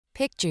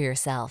Picture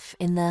yourself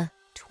in the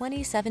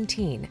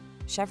 2017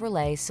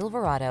 Chevrolet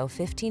Silverado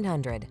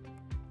 1500.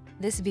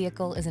 This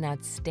vehicle is an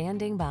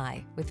outstanding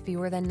buy with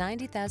fewer than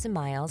 90,000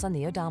 miles on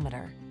the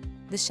odometer.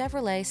 The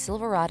Chevrolet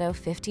Silverado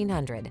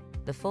 1500,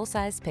 the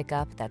full-size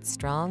pickup that's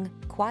strong,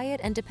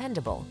 quiet, and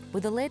dependable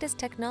with the latest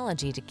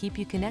technology to keep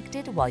you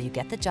connected while you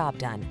get the job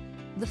done.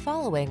 The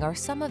following are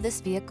some of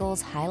this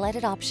vehicle's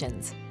highlighted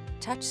options: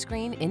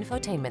 touchscreen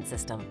infotainment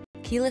system,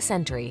 keyless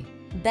entry,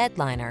 bed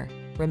liner,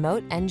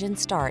 remote engine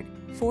start,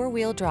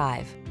 four-wheel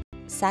drive,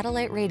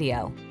 satellite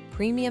radio,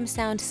 premium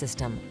sound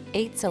system,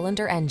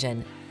 8-cylinder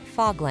engine,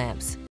 fog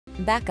lamps,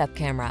 backup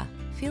camera.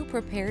 Feel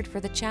prepared for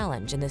the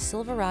challenge in the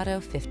Silverado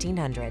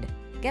 1500.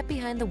 Get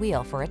behind the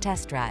wheel for a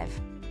test drive.